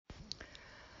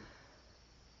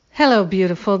Hello,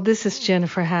 beautiful. This is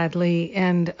Jennifer Hadley,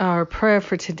 and our prayer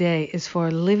for today is for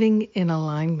living in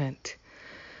alignment.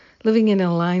 Living in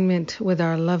alignment with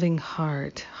our loving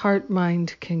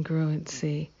heart-mind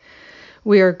congruency.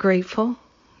 We are grateful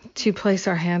to place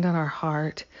our hand on our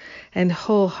heart and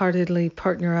wholeheartedly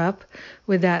partner up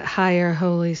with that higher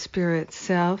Holy Spirit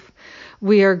self.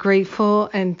 We are grateful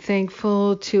and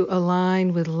thankful to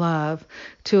align with love,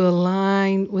 to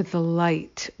align with the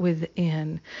light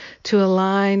within, to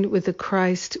align with the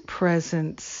Christ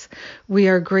presence. We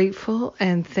are grateful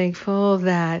and thankful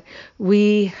that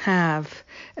we have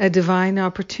a divine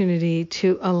opportunity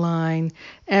to align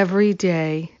every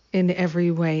day in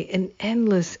every way, an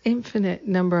endless, infinite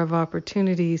number of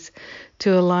opportunities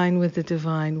to align with the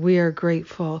divine. We are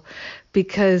grateful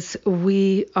because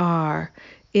we are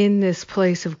in this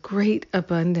place of great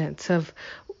abundance, of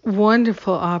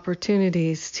wonderful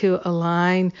opportunities to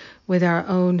align with our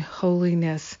own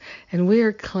holiness, and we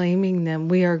are claiming them.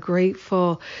 We are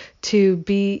grateful to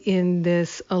be in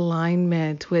this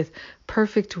alignment with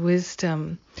perfect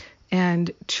wisdom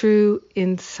and true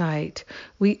insight.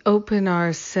 We open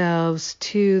ourselves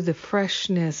to the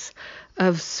freshness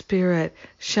of spirit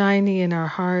shining in our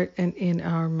heart and in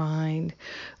our mind.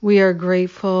 We are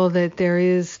grateful that there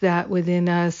is that within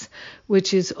us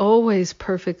which is always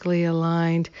perfectly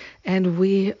aligned, and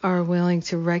we are willing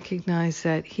to recognize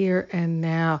that here and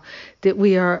now, that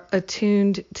we are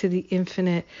attuned to the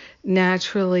infinite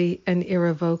naturally and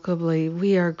irrevocably.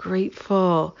 We are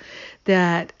grateful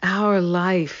that our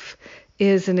life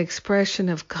is an expression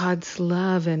of God's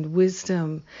love and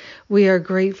wisdom. We are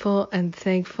grateful and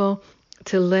thankful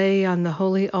to lay on the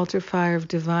holy altar fire of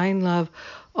divine love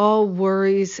all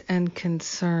worries and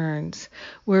concerns.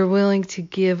 We're willing to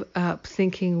give up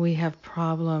thinking we have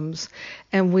problems,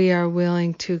 and we are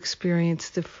willing to experience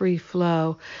the free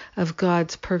flow of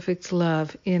God's perfect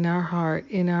love in our heart,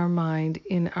 in our mind,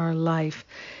 in our life,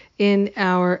 in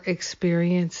our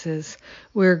experiences.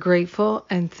 We're grateful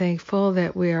and thankful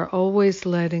that we are always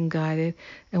led and guided,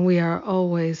 and we are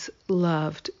always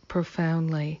loved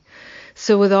profoundly.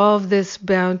 So with all of this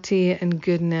bounty and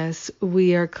goodness,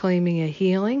 we are claiming a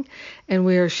healing, and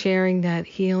we are sharing that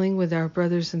healing with our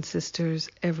brothers and sisters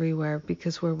everywhere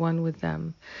because we're one with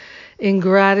them. In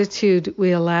gratitude,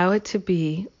 we allow it to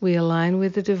be. We align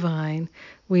with the divine.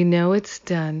 We know it's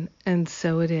done, and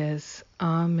so it is.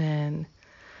 Amen.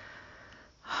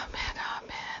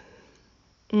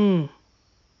 Amen.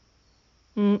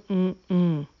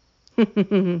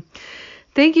 Amen.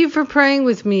 Thank you for praying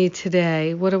with me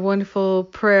today. What a wonderful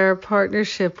prayer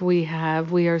partnership we have.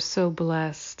 We are so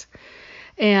blessed.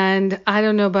 And I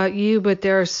don't know about you, but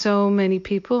there are so many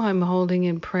people I'm holding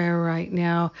in prayer right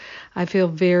now. I feel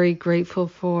very grateful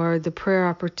for the prayer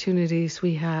opportunities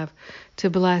we have to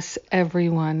bless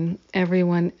everyone,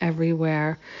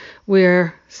 everywhere.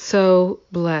 We're so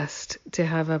blessed to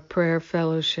have a prayer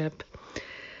fellowship.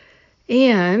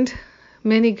 And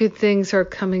many good things are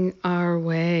coming our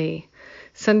way.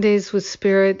 Sundays with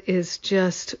Spirit is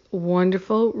just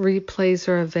wonderful. Replays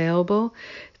are available.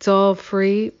 It's all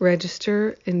free.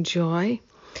 Register, enjoy.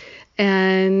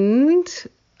 And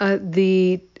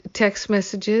the text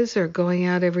messages are going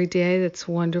out every day. That's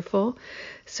wonderful.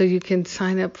 So you can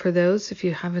sign up for those if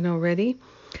you haven't already.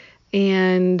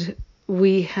 And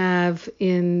we have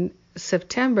in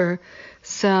September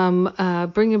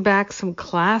some bringing back some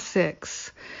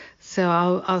classics. So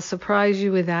I'll surprise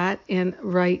you with that. And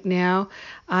right now,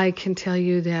 I can tell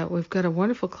you that we've got a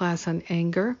wonderful class on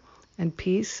anger and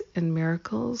peace and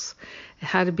miracles,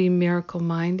 how to be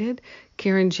miracle-minded.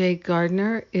 Karen J.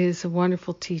 Gardner is a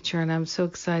wonderful teacher, and I'm so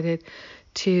excited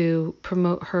to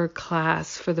promote her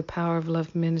class for the Power of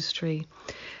Love Ministry.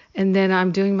 And then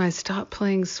I'm doing my Stop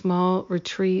Playing Small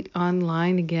retreat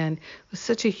online again. It was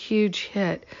such a huge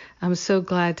hit. I'm so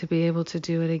glad to be able to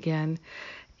do it again.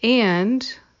 And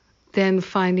then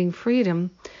Finding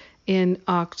Freedom in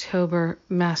October.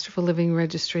 Masterful Living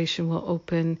registration will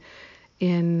open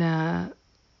in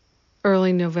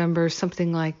early November,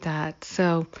 something like that.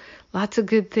 So lots of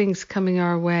good things coming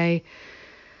our way.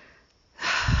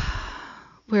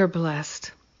 We're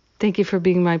blessed. Thank you for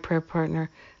being my prayer partner.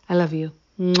 I love you.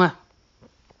 Mwah.